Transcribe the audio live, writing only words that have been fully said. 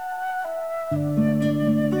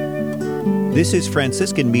This is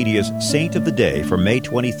Franciscan Media's Saint of the Day for May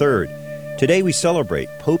 23rd. Today we celebrate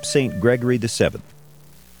Pope St. Gregory VII.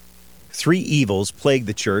 3 evils plagued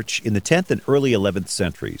the Church in the 10th and early 11th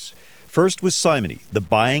centuries. First was simony, the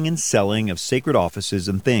buying and selling of sacred offices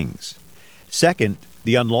and things. Second,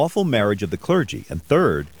 the unlawful marriage of the clergy. And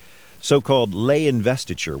third, so-called lay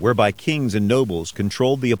investiture, whereby kings and nobles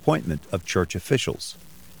controlled the appointment of church officials.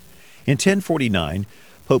 In 1049,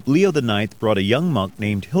 Pope Leo IX brought a young monk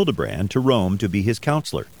named Hildebrand to Rome to be his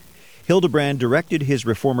counselor. Hildebrand directed his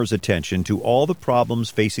reformer's attention to all the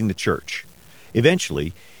problems facing the Church.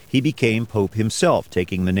 Eventually, he became Pope himself,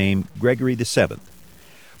 taking the name Gregory VII.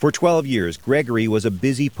 For 12 years, Gregory was a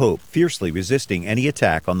busy pope, fiercely resisting any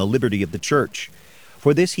attack on the liberty of the Church.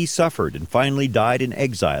 For this he suffered and finally died in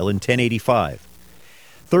exile in 1085.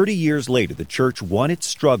 30 years later, the Church won its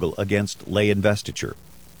struggle against lay investiture.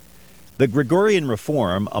 The Gregorian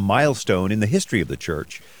Reform, a milestone in the history of the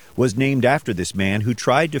Church, was named after this man who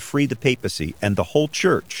tried to free the papacy and the whole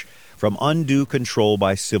Church from undue control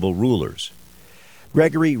by civil rulers.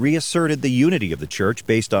 Gregory reasserted the unity of the Church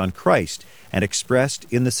based on Christ and expressed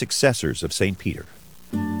in the successors of St. Peter.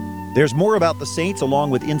 There's more about the saints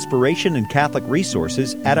along with inspiration and Catholic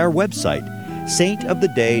resources at our website,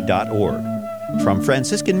 saintoftheday.org. From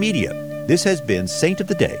Franciscan Media, this has been Saint of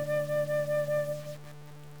the Day.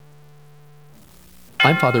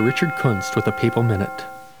 I'm Father Richard Kunst with a Papal Minute.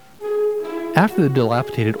 After the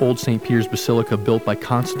dilapidated Old St. Peter's Basilica built by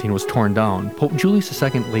Constantine was torn down, Pope Julius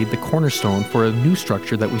II laid the cornerstone for a new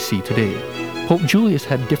structure that we see today. Pope Julius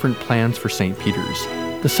had different plans for St. Peter's.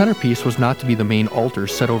 The centerpiece was not to be the main altar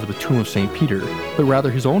set over the tomb of St. Peter, but rather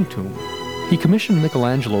his own tomb. He commissioned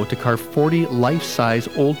Michelangelo to carve 40 life-size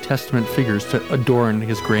Old Testament figures to adorn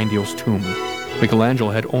his grandiose tomb.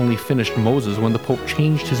 Michelangelo had only finished Moses when the Pope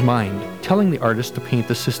changed his mind, telling the artist to paint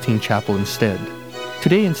the Sistine Chapel instead.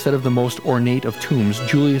 Today, instead of the most ornate of tombs,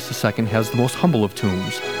 Julius II has the most humble of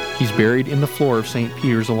tombs. He's buried in the floor of St.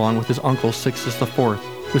 Peter's along with his uncle Sixtus IV,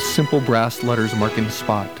 with simple brass letters marking the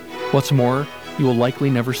spot. What's more, you will likely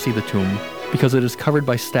never see the tomb, because it is covered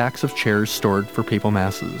by stacks of chairs stored for papal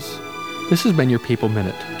masses. This has been your Papal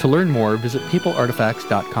Minute. To learn more, visit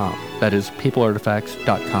papalartifacts.com. That is,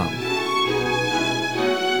 papalartifacts.com.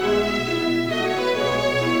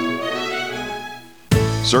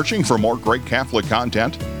 Searching for more great Catholic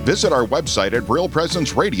content? Visit our website at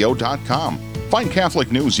realpresenceradio.com. Find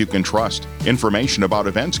Catholic news you can trust, information about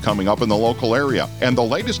events coming up in the local area, and the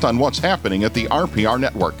latest on what's happening at the RPR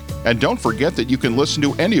network. And don't forget that you can listen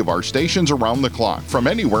to any of our stations around the clock from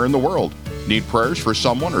anywhere in the world. Need prayers for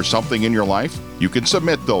someone or something in your life? You can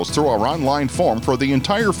submit those through our online form for the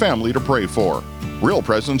entire family to pray for. Real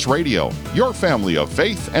Presence Radio, your family of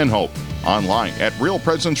faith and hope. Online at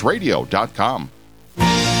realpresenceradio.com.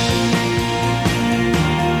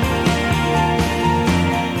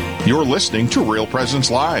 You're listening to Real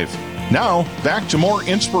Presence Live. Now, back to more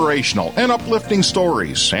inspirational and uplifting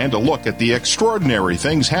stories and a look at the extraordinary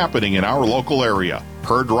things happening in our local area.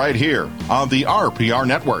 Heard right here on the RPR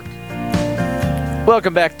Network.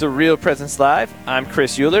 Welcome back to Real Presence Live. I'm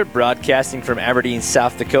Chris Euler, broadcasting from Aberdeen,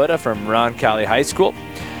 South Dakota from Roncalli High School.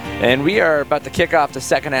 And we are about to kick off the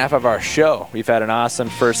second half of our show. We've had an awesome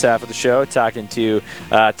first half of the show talking to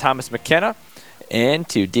Thomas McKenna and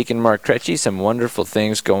to Deacon Mark Kretschy, some wonderful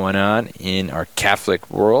things going on in our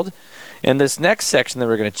Catholic world. In this next section that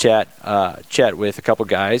we're going to chat with a couple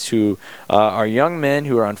guys who are young men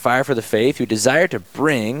who are on fire for the faith, who desire to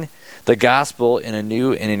bring the gospel in a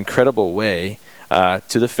new and incredible way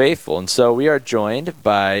to the faithful. And so we are joined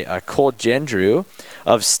by Cole Gendrew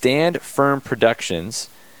of Stand Firm Productions,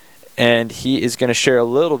 and he is going to share a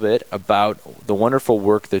little bit about the wonderful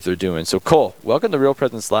work that they're doing. So Cole, welcome to Real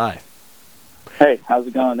Presence Live. Hey, how's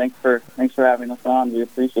it going? Thanks for having us on. We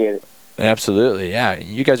appreciate it. Absolutely, yeah.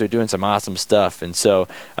 You guys are doing some awesome stuff. And so,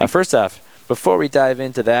 first off, before we dive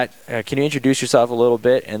into that, can you introduce yourself a little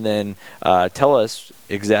bit and then tell us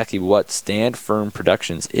exactly what Stand Firm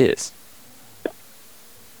Productions is?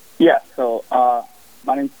 Yeah, so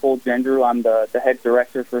my name's Cole Gendrew. I'm the head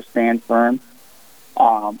director for Stand Firm.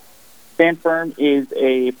 Stand Firm is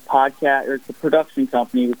a podcast, or it's a production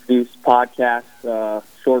company. We produce podcasts,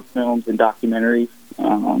 short films, and documentaries.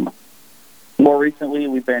 More recently,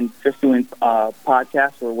 we've been just doing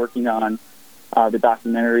podcasts. We're working on the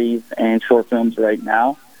documentaries and short films right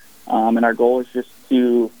now. And our goal is just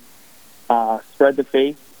to spread the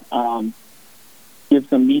faith, give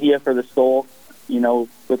some media for the soul,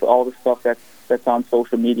 with all the stuff that's on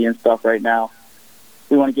social media and stuff right now.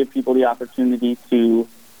 We want to give people the opportunity to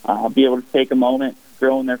be able to take a moment,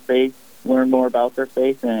 grow in their faith, learn more about their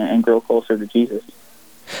faith, and grow closer to Jesus.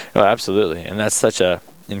 Oh, absolutely, and that's such a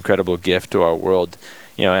incredible gift to our world,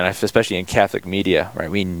 and especially in Catholic media, right?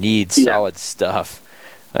 We need solid stuff.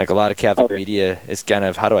 Like a lot of Catholic media is kind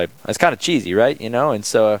of it's kind of cheesy, right? And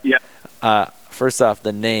so first off,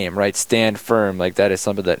 the name, right? Stand Firm, like that is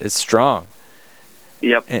something that is strong.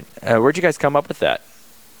 Yep. And where'd you guys come up with that?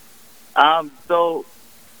 So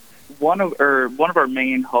one of our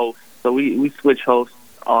main hosts, so we switch hosts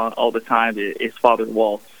all the time, is Father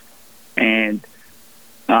Waltz, and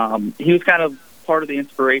he was kind of part of the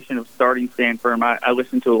inspiration of starting Stand Firm. I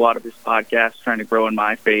listened to a lot of his podcasts trying to grow in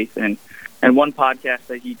my faith, and one podcast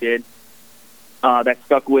that he did that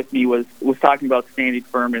stuck with me was talking about standing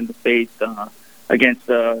firm in the faith against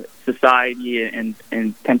society and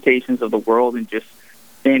temptations of the world, and just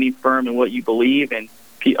standing firm in what you believe. And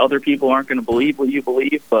other people aren't going to believe what you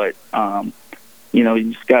believe, but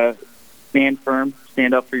you just got to stand firm,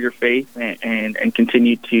 stand up for your faith, and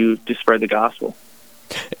continue to spread the gospel.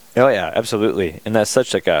 Oh yeah, absolutely. And that's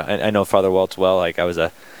such I know Father Waltz well. Like he was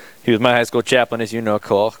my high school chaplain, as you know,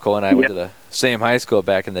 Cole. Cole and I went to the same high school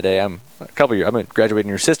back in the day. I'm graduating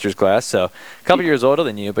your sister's class, so a couple years older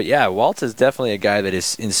than you. But yeah, Waltz is definitely a guy that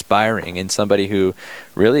is inspiring and somebody who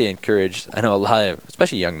really encouraged, I know, a lot of,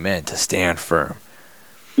 especially young men, to stand firm.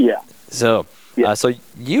 Yeah. So, so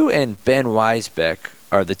you and Ben Weisbeck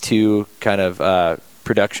are the two kind of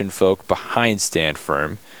production folk behind Stand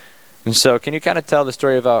Firm. And so can you kind of tell the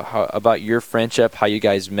story about your friendship, how you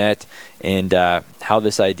guys met, and how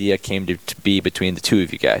this idea came to be between the two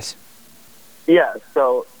of you guys? Yeah,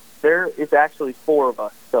 so there is actually four of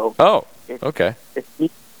us. So okay. It's me,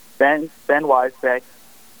 Ben Weisbeck,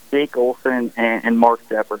 Jake Olson, and Mark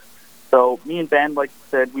Depper. So me and Ben, like you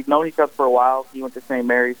said, we've known each other for a while. He went to St.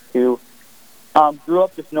 Mary's too. Grew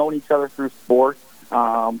up just knowing each other through sports,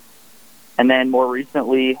 and then more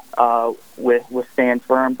recently with Stand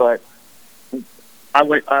Firm. But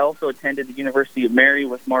I also attended the University of Mary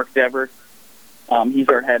with Mark Dever. He's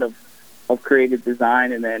our head of creative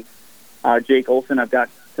design, and then Jake Olson I've got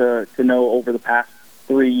to know over the past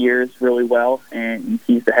 3 years really well, and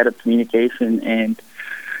he's the head of communication. And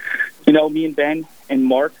me and Ben and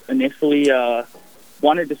Mark initially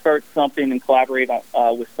wanted to start something and collaborate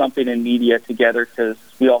with something in media together, because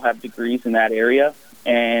we all have degrees in that area.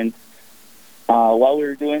 And while we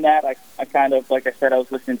were doing that, I kind of, like I said, I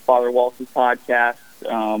was listening to Father Waltz's podcast,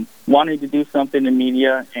 wanting to do something in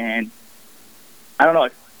media, and I don't know, I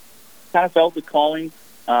kind of felt the calling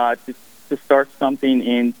to start something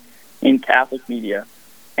in Catholic media.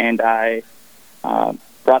 And I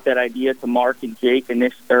brought that idea to Mark and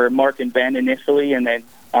Mark and Ben initially, and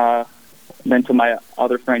then to my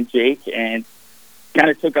other friend Jake, and kind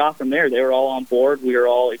of took off from there. They were all on board. We were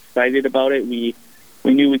all excited about it. We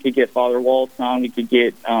knew we could get Father Waltz on. We could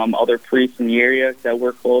get other priests in the area that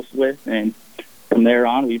we're close with, and from there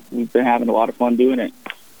on, we've been having a lot of fun doing it.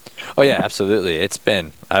 Oh yeah, absolutely.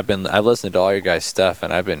 I've listened to all your guys' stuff,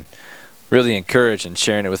 and I've been really encouraged and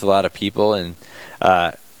sharing it with a lot of people. And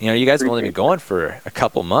you guys have only been going for a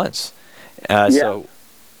couple months. So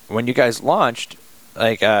when you guys launched,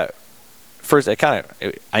 first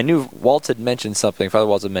I knew Waltz had mentioned something. Father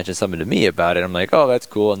Waltz had mentioned something to me about it. I'm like, oh, that's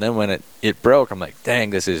cool. And then when it broke, I'm like, dang,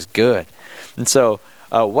 this is good. And so,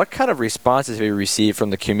 what kind of responses have you received from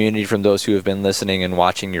the community, from those who have been listening and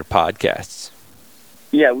watching your podcasts?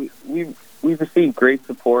 Yeah, we've received great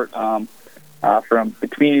support from the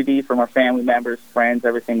community, from our family members, friends,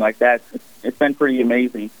 everything like that. It's been pretty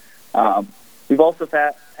amazing. We've also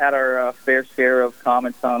had our fair share of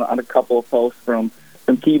comments on a couple of posts from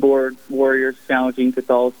some keyboard warriors challenging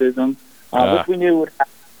Catholicism, which we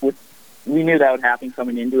knew that would happen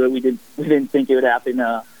coming into it. We didn't think it would happen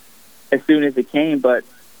as soon as it came, but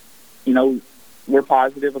we're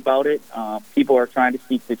positive about it. People are trying to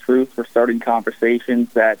speak the truth. We're starting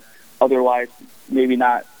conversations that otherwise maybe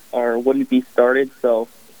not or wouldn't be started. So,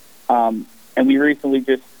 and we recently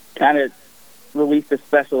just kind of released a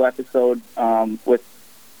special episode with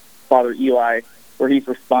Father Eli, where he's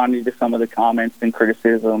responding to some of the comments and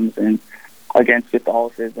criticisms and against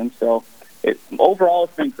Catholicism. So overall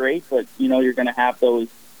it's been great, but you're going to have those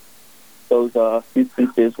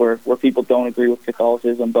instances where people don't agree with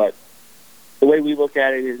Catholicism. But the way we look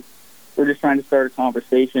at it is we're just trying to start a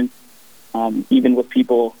conversation, even with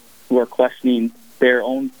people who are questioning their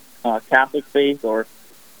own Catholic faith, or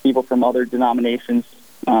people from other denominations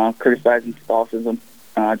criticizing Catholicism,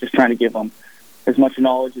 just trying to give them as much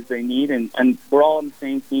knowledge as they need, and we're all on the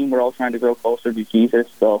same team. We're all trying to grow closer to Jesus.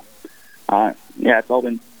 So, it's all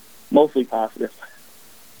been mostly positive.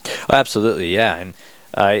 Absolutely, yeah. And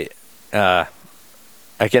I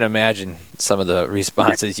can imagine some of the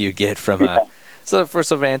responses you get from for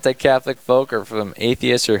some anti-Catholic folk or from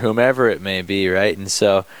atheists or whomever it may be, right? And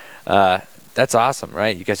so that's awesome,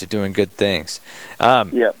 right? You guys are doing good things.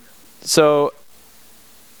 Yeah. So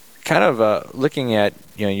kind of looking at,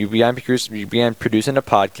 you began producing a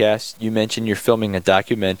podcast. You mentioned you're filming a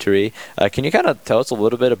documentary. Can you kind of tell us a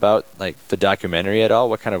little bit about like the documentary at all?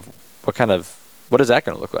 What is that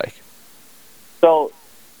going to look like? So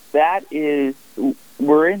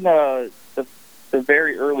we're in the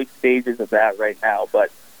very early stages of that right now,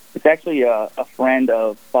 but it's actually a friend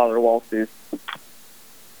of Father Waltz's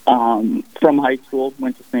from high school,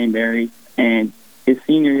 went to St. Mary's, and his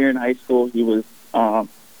senior year in high school, he was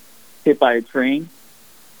hit by a train,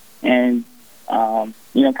 and kind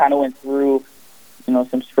of went through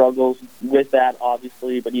some struggles with that,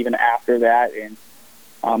 obviously, but even after that, and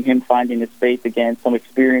him finding his faith again, some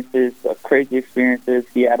experiences, crazy experiences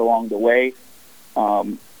he had along the way,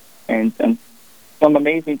 and some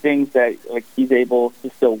amazing things that like he's able to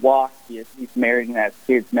still walk. He's married and has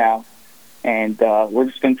kids now, and we're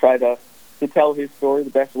just going to try to tell his story the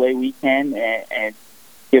best way we can and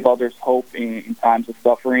give others hope in times of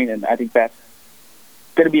suffering. And I think that's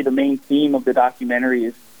going to be the main theme of the documentary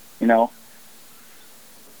is,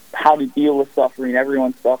 how to deal with suffering.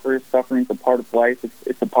 Everyone suffers. Suffering's a part of life.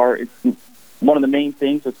 It's one of the main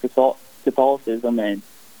things with Catholicism and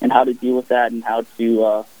how to deal with that and how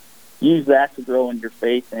to use that to grow in your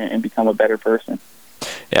faith and become a better person.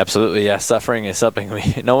 Yeah, absolutely. Yeah, suffering is something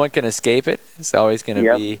no one can escape it. It's always going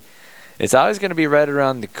to be. It's always going to be right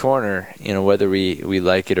around the corner, whether we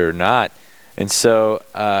like it or not. And so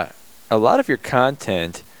a lot of your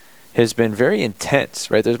content has been very intense,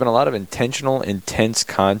 right? There's been a lot of intentional, intense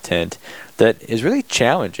content that is really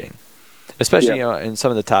challenging, especially in some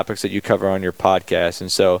of the topics that you cover on your podcast.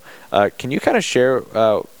 And so can you kind of share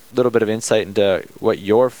a little bit of insight into what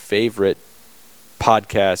your favorite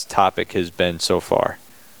podcast topic has been so far?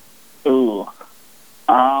 Ooh.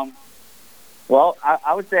 Well,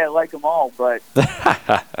 I would say I like them all, but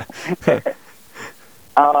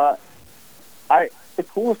the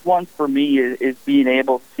coolest one for me is being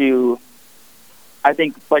able to, I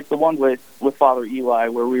think, like the one with Father Eli,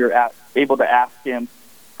 where we were able to ask him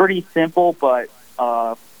pretty simple but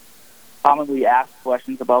commonly asked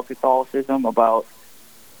questions about Catholicism, about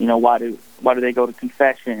why do they go to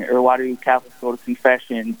confession, or why do Catholics go to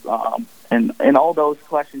confession, and all those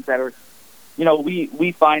questions that are,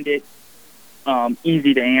 we find it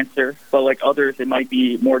easy to answer, but like others, it might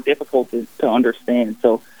be more difficult to understand.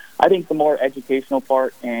 So I think the more educational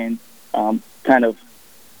part and kind of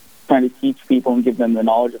trying to teach people and give them the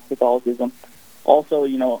knowledge of Catholicism. Also,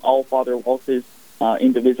 all Father Waltz's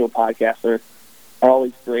individual podcasts are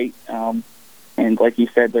always great. And like you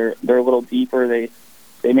said, they're a little deeper.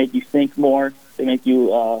 They make you think more. They make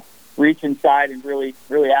you reach inside and really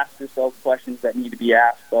ask yourself questions that need to be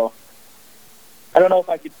asked. So I don't know if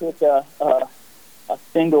I could put a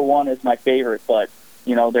single one as my favorite, but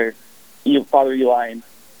Father Eli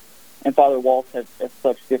and Father Waltz have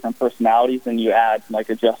such different personalities, and you add like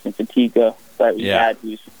a Justin Fatica that we had,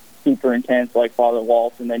 who's super intense like Father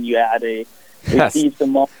Waltz, and then you add a Steve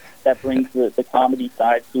Simone that brings the comedy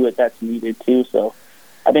side to it that's needed too. So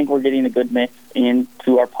I think we're getting a good mix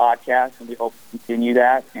into our podcast, and we hope to continue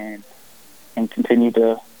that and continue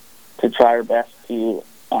to try our best to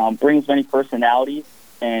bring as many personalities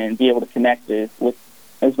and be able to connect with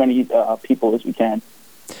as many people as we can.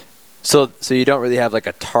 So you don't really have like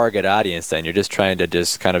a target audience then? You're just trying to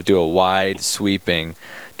just kind of do a wide sweeping,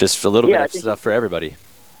 just a little bit of stuff for everybody.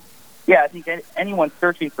 Yeah, I think anyone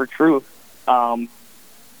searching for truth, I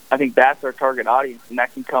think that's our target audience, and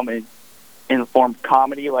that can come in the form of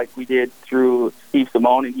comedy, like we did through Steve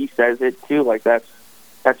Simone, and he says it too. Like that's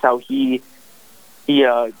how he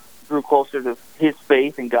grew closer to his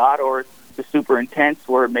faith in God, or the super intense,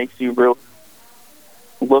 where it makes you really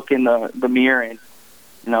look in the mirror and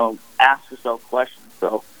ask yourself questions.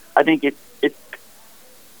 So I think it's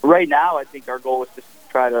right now. I think our goal is just to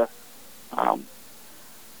try to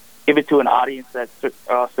give it to an audience that's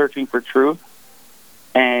searching for truth,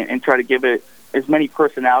 and try to give it as many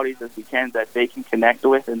personalities as we can that they can connect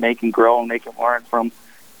with, and they can grow and they can learn from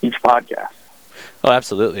each podcast. Oh,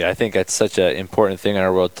 absolutely. I think that's such an important thing in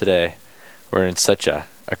our world today. We're in such a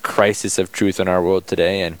crisis of truth in our world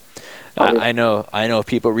today, and I know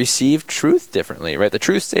people receive truth differently, right? The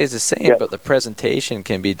truth stays the same, but the presentation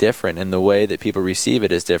can be different, and the way that people receive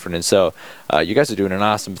it is different. And so you guys are doing an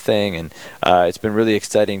awesome thing, and it's been really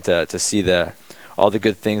exciting to see all the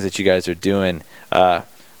good things that you guys are doing.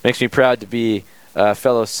 Makes me proud to be a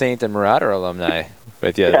fellow Saint and Marauder alumni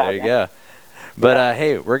with you. There you go. But,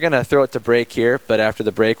 hey, we're going to throw it to break here, but after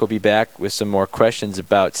the break, we'll be back with some more questions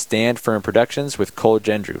about Stand Firm Productions with Cole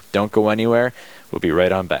Gendrew. Don't go anywhere. We'll be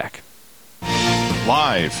right on back.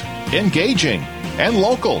 Live, engaging, and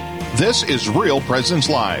local. This is Real Presence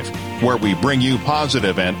Live, where we bring you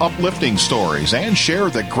positive and uplifting stories and share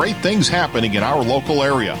the great things happening in our local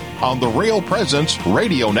area on the Real Presence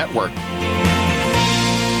Radio Network.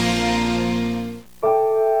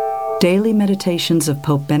 Daily Meditations of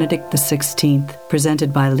Pope Benedict XVI,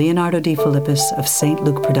 presented by Leonardo D. Philippus of St.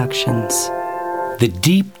 Luke Productions. The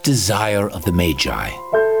deep desire of the Magi.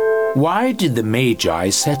 Why did the Magi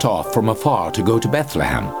set off from afar to go to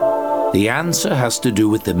Bethlehem? The answer has to do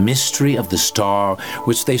with the mystery of the star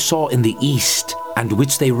which they saw in the east and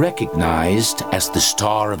which they recognized as the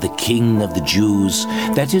star of the King of the Jews,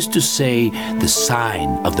 that is to say, the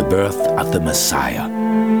sign of the birth of the Messiah.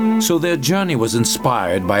 So their journey was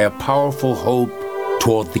inspired by a powerful hope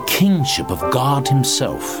toward the kingship of God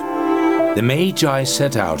Himself. The Magi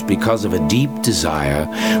set out because of a deep desire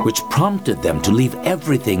which prompted them to leave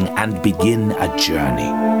everything and begin a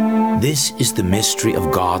journey. This is the mystery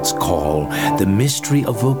of God's call, the mystery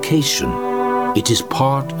of vocation. It is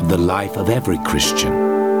part of the life of every Christian.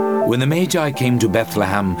 When the Magi came to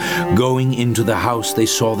Bethlehem, going into the house they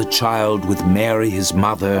saw the child with Mary his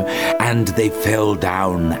mother, and they fell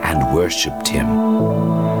down and worshipped Him.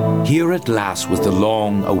 Here at last was the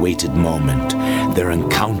long-awaited moment, their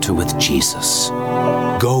encounter with Jesus.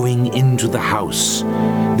 Going into the house.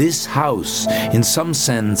 This house, in some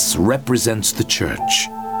sense, represents the church.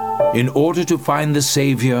 In order to find the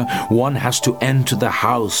Savior, one has to enter the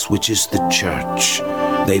house, which is the church.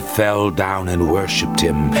 They fell down and worshipped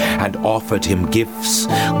Him and offered Him gifts,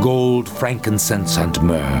 gold, frankincense, and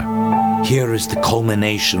myrrh. Here is the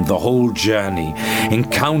culmination of the whole journey.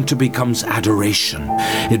 Encounter becomes adoration.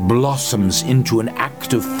 It blossoms into an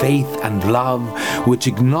act of faith and love which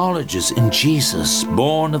acknowledges in Jesus,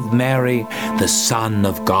 born of Mary, the Son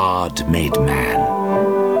of God made man.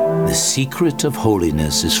 The secret of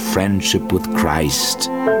holiness is friendship with Christ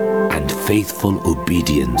and faithful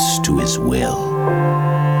obedience to His will.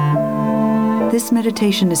 This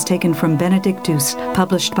meditation is taken from Benedictus,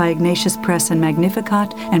 published by Ignatius Press and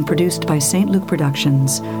Magnificat, and produced by St. Luke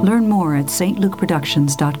Productions. Learn more at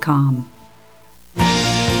stlukeproductions.com.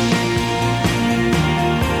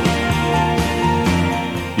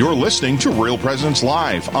 You're listening to Real Presence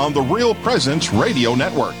Live on the Real Presence Radio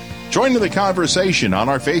Network. Join in the conversation on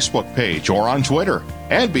our Facebook page or on Twitter.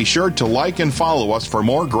 And be sure to like and follow us for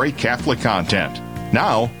more great Catholic content.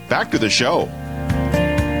 Now, back to the show.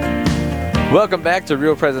 Welcome back to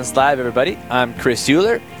Real Presence Live, everybody. I'm Chris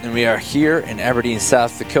Euler, and we are here in Aberdeen,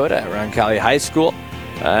 South Dakota at Roncalli High School.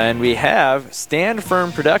 And we have Stand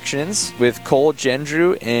Firm Productions with Cole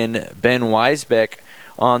Gendrew and Ben Weisbeck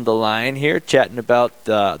on the line here, chatting about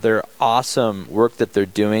their awesome work that they're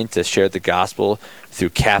doing to share the gospel through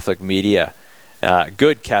Catholic media.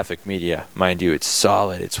 Good Catholic media, mind you. It's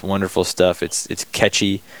solid. It's wonderful stuff. It's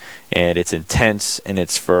catchy, and it's intense, and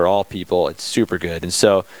it's for all people. It's super good. And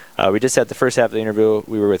so we just had the first half of the interview.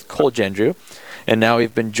 We were with Cole Gendrew, and now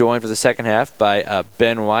we've been joined for the second half by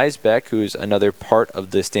Ben Weisbeck, who's another part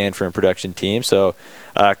of the Stand Firm production team. So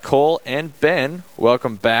Cole and Ben,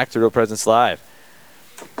 welcome back to Real Presence Live.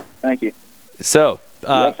 Thank you. So,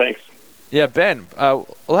 thanks. Yeah, Ben,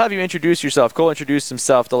 we'll have you introduce yourself. Cole introduced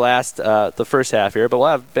himself the first half here, but we'll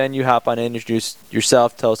have Ben, you hop on in, introduce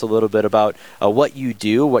yourself, tell us a little bit about what you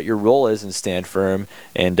do, what your role is in Stand Firm,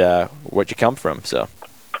 and what you come from. So.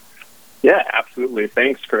 Yeah, absolutely.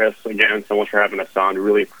 Thanks, Chris, again, so much for having us on. We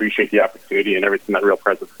really appreciate the opportunity and everything that Real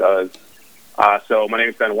Presence does. So my name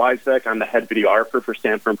is Ben Weisbeck. I'm the head videographer for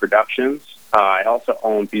Stand Firm Productions. I also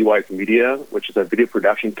own B-Wise Media, which is a video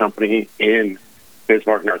production company in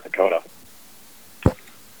Bismarck, North Dakota.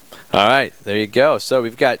 All right, there you go. So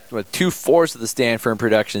we've got 2/4 of the Stand Firm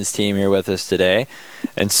Productions team here with us today,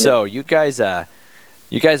 and so you guys have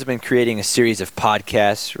been creating a series of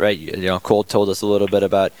podcasts, right? You know, Cole told us a little bit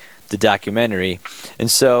about the documentary,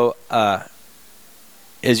 and so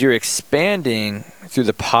as you're expanding through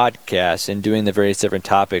the podcast and doing the various different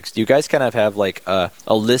topics, do you guys kind of have like a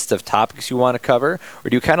list of topics you want to cover, or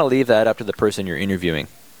do you kind of leave that up to the person you're interviewing?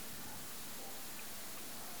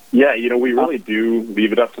 Yeah, we really do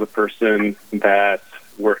leave it up to the person that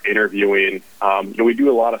we're interviewing. We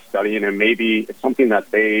do a lot of studying, and maybe it's something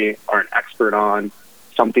that they are an expert on,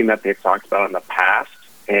 something that they've talked about in the past,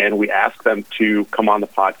 and we ask them to come on the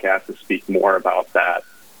podcast and speak more about that.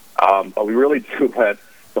 But we really do let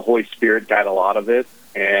the Holy Spirit guide a lot of it,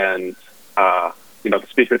 and the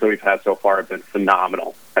speakers that we've had so far have been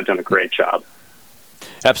phenomenal. Have done a great job.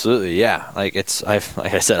 Absolutely, yeah. Like like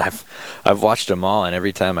I said, I've watched them all, and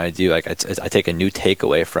every time I do, like I take a new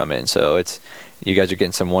takeaway from it. And so you guys are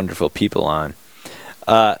getting some wonderful people on.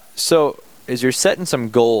 So as you're setting some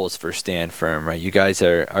goals for Stand Firm, right? You guys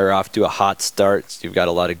are off to a hot start. You've got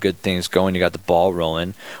a lot of good things going. You got the ball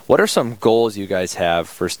rolling. What are some goals you guys have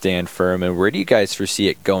for Stand Firm, and where do you guys foresee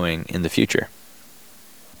it going in the future?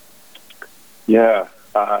 Yeah,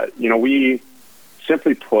 we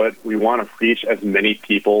simply put, we want to reach as many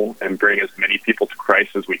people and bring as many people to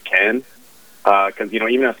Christ as we can. Because,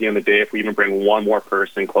 even at the end of the day, if we even bring one more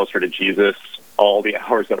person closer to Jesus, all the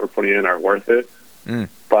hours that we're putting in are worth it.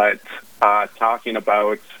 But talking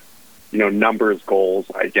about, numbers goals,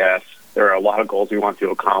 I guess, there are a lot of goals we want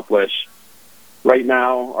to accomplish. Right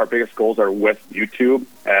now, our biggest goals are with YouTube,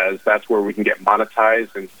 as that's where we can get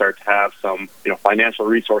monetized and start to have some, financial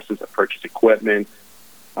resources to purchase equipment.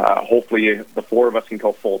 Hopefully, the four of us can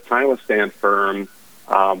go full-time with Stand Firm.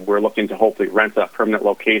 We're looking to hopefully rent a permanent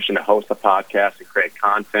location to host a podcast and create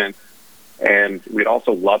content. And we'd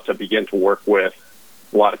also love to begin to work with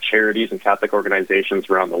a lot of charities and Catholic organizations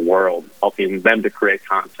around the world, helping them to create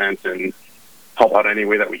content and help out any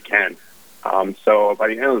way that we can. So by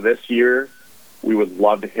the end of this year, we would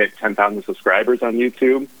love to hit 10,000 subscribers on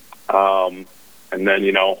YouTube. And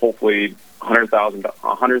then, hopefully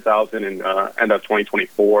 100,000 in end of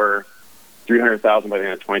 2024, 300,000 by the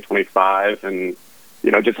end of 2025. And,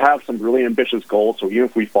 just have some really ambitious goals. So even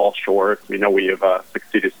if we fall short, we know we have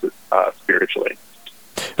succeeded spiritually.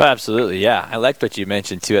 Oh, absolutely, yeah. I liked what you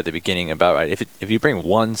mentioned, too, at the beginning about, right, if you bring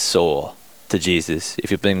one soul to Jesus, if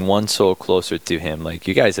you bring one soul closer to him, like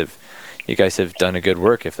you guys have done a good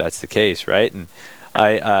work if that's the case, right? And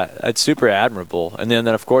it's super admirable. And then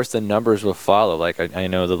of course, the numbers will follow. Like I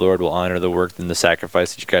know the Lord will honor the work and the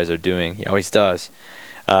sacrifice that you guys are doing. He always does.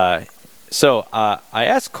 So I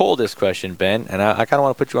asked Cole this question, Ben, and I kind of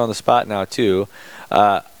want to put you on the spot now, too.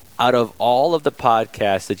 Out of all of the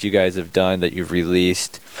podcasts that you guys have done, that you've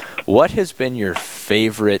released, what has been your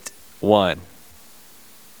favorite one?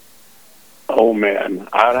 Oh, man.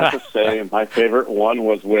 I'd have to say my favorite one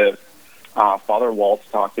was with Father Waltz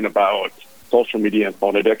talking about social media and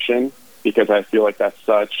phone addiction, because I feel like that's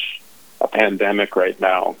such a pandemic right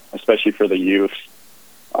now, especially for the youth.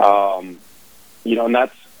 And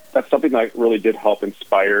that's something that really did help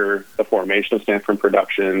inspire the formation of Stand Firm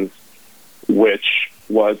Productions, which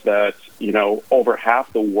was that, over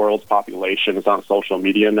half the world's population is on social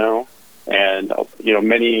media now. And,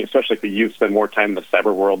 many, especially the youth, spend more time in the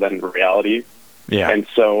cyber world than in reality. Yeah. And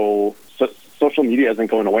so social media isn't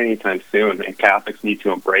going away anytime soon, and Catholics need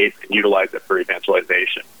to embrace and utilize it for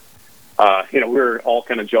evangelization. We were all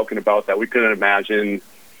kind of joking about that. We couldn't imagine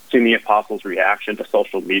seeing the apostles' reaction to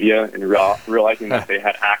social media and realizing that they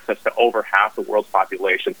had access to over half the world's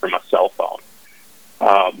population from a cell phone.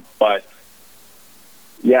 But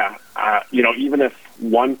yeah, even if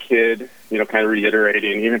one kid, kind of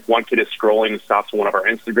reiterating, even if one kid is scrolling and stops one of our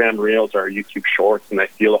Instagram reels or our YouTube shorts and they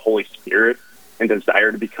feel the Holy Spirit and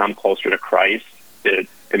desire to become closer to Christ, it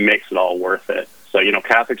makes it all worth it. So,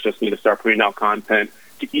 Catholics just need to start putting out content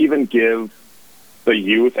to even give the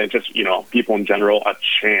youth and just, people in general a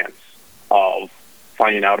chance of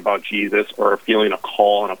finding out about Jesus or feeling a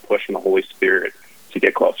call and a push from the Holy Spirit to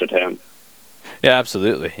get closer to him. Yeah,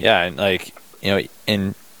 absolutely. Yeah, and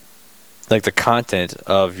in the content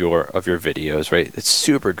of your videos, right? It's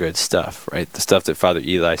super good stuff, right? The stuff that Father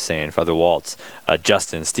Eli's saying, Father Waltz,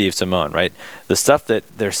 Justin, Steve Simone, right? The stuff that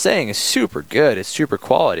they're saying is super good. It's super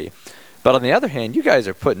quality. But on the other hand, you guys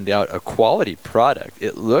are putting out a quality product.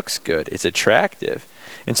 It looks good. It's attractive.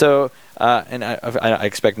 And so, and I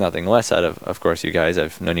expect nothing less out of course, you guys.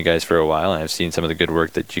 I've known you guys for a while, and I've seen some of the good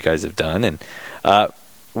work that you guys have done. And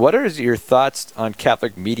what are your thoughts on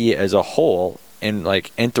Catholic media as a whole in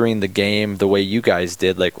entering the game the way you guys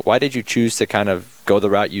did? Why did you choose to kind of go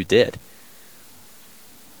the route you did?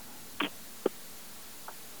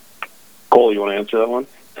 Cole, you want to answer that one?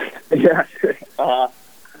 Yeah, sure.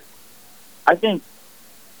 I think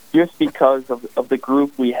just because of the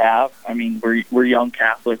group we have, I mean, we're young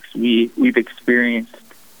Catholics. We've experienced,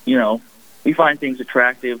 we find things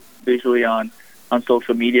attractive visually on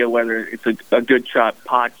social media, whether it's a good shot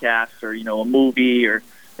podcast or, a movie or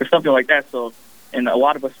something like that. So, and a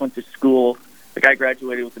lot of us went to school. I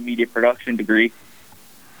graduated with a media production degree.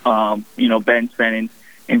 Ben's been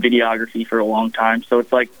in videography for a long time. So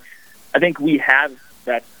it's I think we have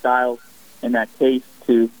that style and that taste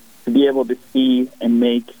to be able to see and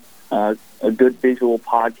make a good visual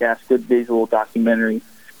podcast, good visual documentary,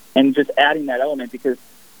 and just adding that element, because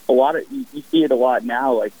a lot of you see it a lot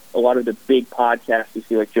now, a lot of the big podcasts you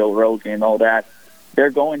see, like Joe Rogan and all that,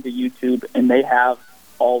 they're going to YouTube and they have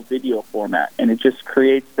all video format, and it just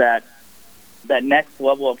creates that next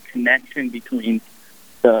level of connection between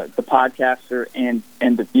the podcaster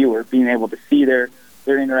and the viewer, being able to see their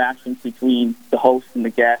interactions between the host and the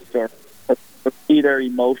guest, or see their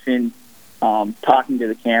emotion talking to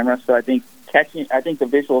the camera. So I think the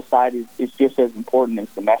visual side is just as important as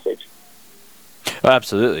the message. Oh,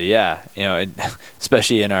 absolutely, yeah.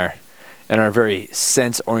 Especially in our very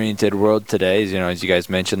sense-oriented world today, as you guys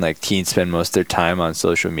mentioned, like teens spend most of their time on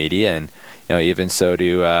social media, and even so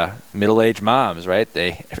do middle-aged moms, right?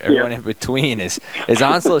 Everyone in between is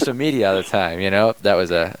on social media all the time. That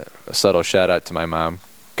was a subtle shout-out to my mom.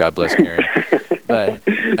 God bless Karen. But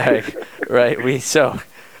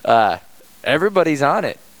everybody's on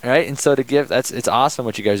it, right? And so it's awesome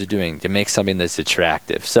what you guys are doing to make something that's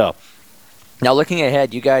attractive. So now looking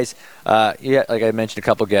ahead, you guys, like I mentioned, a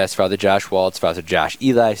couple guests: Father Josh Waltz, Father Josh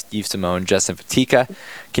Eli, Steve Simone, Justin Fatika.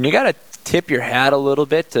 Can you gotta tip your hat a little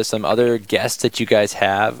bit to some other guests that you guys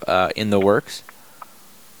have in the works?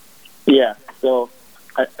 Yeah. So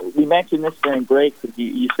we mentioned this during break because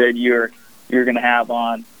you said you're going to have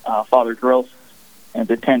on Father Gross and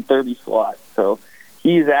the 10:30 slot. So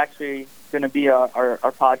he's actually going to be our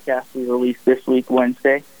podcast we released this week,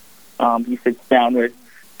 Wednesday. He sits down with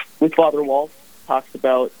Father Waltz, talks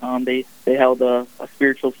about they held a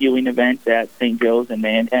spiritual healing event at St. Joe's in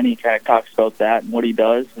Manhattan. He kind of talks about that and what he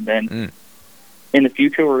does, and then in the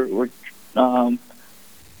future we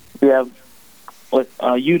have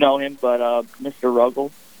you know him, but Mr.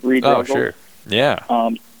 Ruggles, Reed Ruggles. Oh, sure, yeah.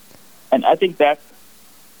 And I think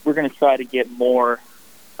we're going to try to get more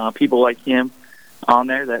people like him on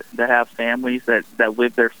there that have families that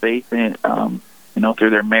live their faith and through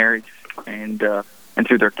their marriage and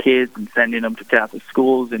through their kids, and sending them to Catholic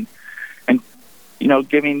schools and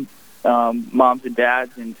giving moms and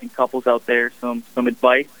dads and couples out there some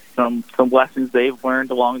advice, some lessons they've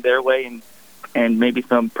learned along their way, and maybe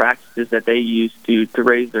some practices that they use to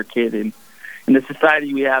raise their kid in the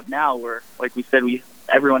society we have now, where, like we said,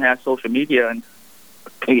 everyone has social media, and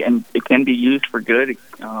it can be used for good.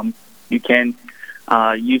 You can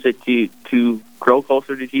use it to grow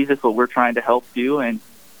closer to Jesus, what we're trying to help do. And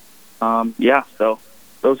so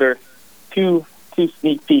those are two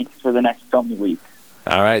sneak peeks for the next coming weeks.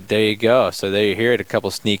 All right, there you go. So there you hear it, a couple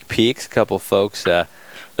sneak peeks, a couple folks that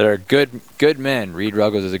are good men. Reed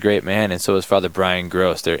Ruggles is a great man, and so is Father Brian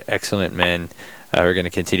Gross. They're excellent men who are going to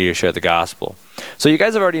continue to share the gospel. So you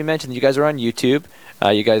guys have already mentioned you guys are on YouTube.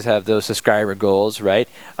 You guys have those subscriber goals, right?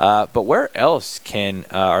 But where else can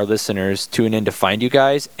our listeners tune in to find you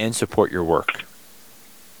guys and support your work?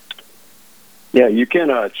 Yeah, you can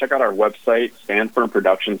check out our website,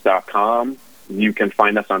 standfirmproductions.com. You can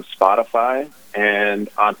find us on Spotify and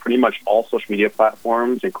on pretty much all social media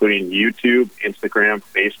platforms, including YouTube, Instagram,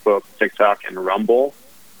 Facebook, TikTok, and Rumble.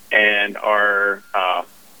 And our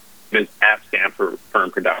is at Stanford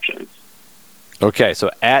Firm Productions. Okay, so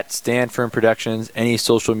at Stand Firm Productions, any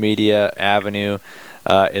social media avenue,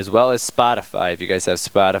 as well as Spotify. If you guys have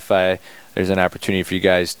Spotify, there's an opportunity for you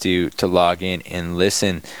guys to log in and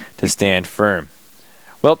listen to Stand Firm.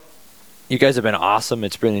 Well, you guys have been awesome.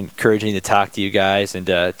 It's been encouraging to talk to you guys, and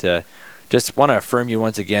to just want to affirm you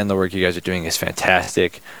once again. The work you guys are doing is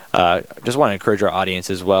fantastic. Just want to encourage our audience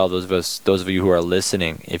as well, those of you who are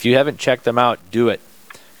listening. If you haven't checked them out, do it.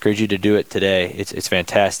 Encourage you to do it today. It's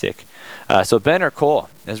fantastic. So Ben or Cole,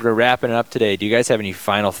 as we're wrapping it up today, do you guys have any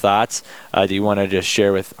final thoughts? Do you want to just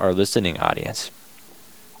share with our listening audience?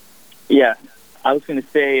 Yeah, I was going to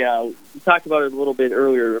say, we talked about it a little bit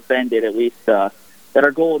earlier, or Ben did at least, that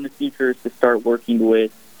our goal in the future is to start working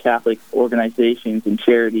with Catholic organizations and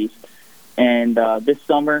charities. And this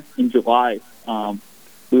summer, in July,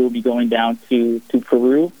 we will be going down to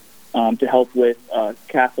Peru to help with a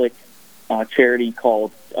Catholic charity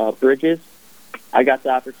called Bridges. I got the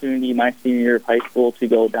opportunity my senior year of high school to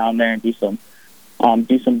go down there and do some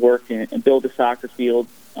work and build a soccer field,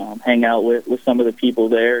 hang out with some of the people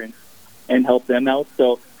there and help them out.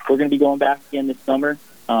 So we're going to be going back again this summer.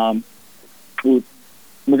 We're going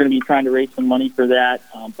to be trying to raise some money for that,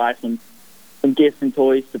 buy some gifts and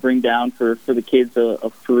toys to bring down for the kids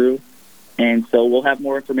of Peru. And so we'll have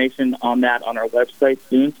more information on that on our website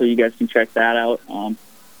soon, so you guys can check that out.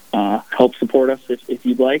 Help support us if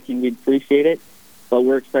you'd like, and we'd appreciate it. But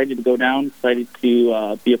we're excited to go down, excited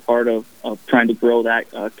to be a part of trying to grow that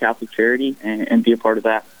Catholic charity and be a part of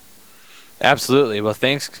that. Absolutely. Well,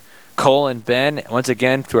 thanks Cole and Ben. Once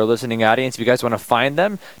again, to our listening audience, if you guys want to find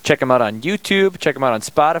them, check them out on YouTube, check them out on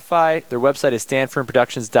Spotify. Their website is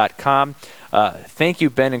stanfordproductions.com. Thank you,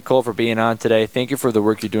 Ben and Cole, for being on today. Thank you for the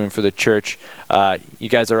work you're doing for the church. You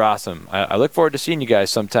guys are awesome. I look forward to seeing you guys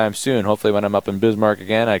sometime soon. Hopefully when I'm up in Bismarck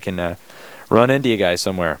again, I can run into you guys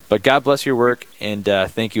somewhere. But God bless your work, and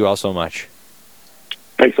thank you all so much.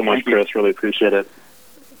 Thanks so much, Chris. Really appreciate it.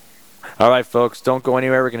 All right, folks, don't go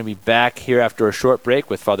anywhere. We're going to be back here after a short break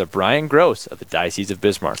with Father Brian Gross of the Diocese of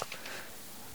Bismarck.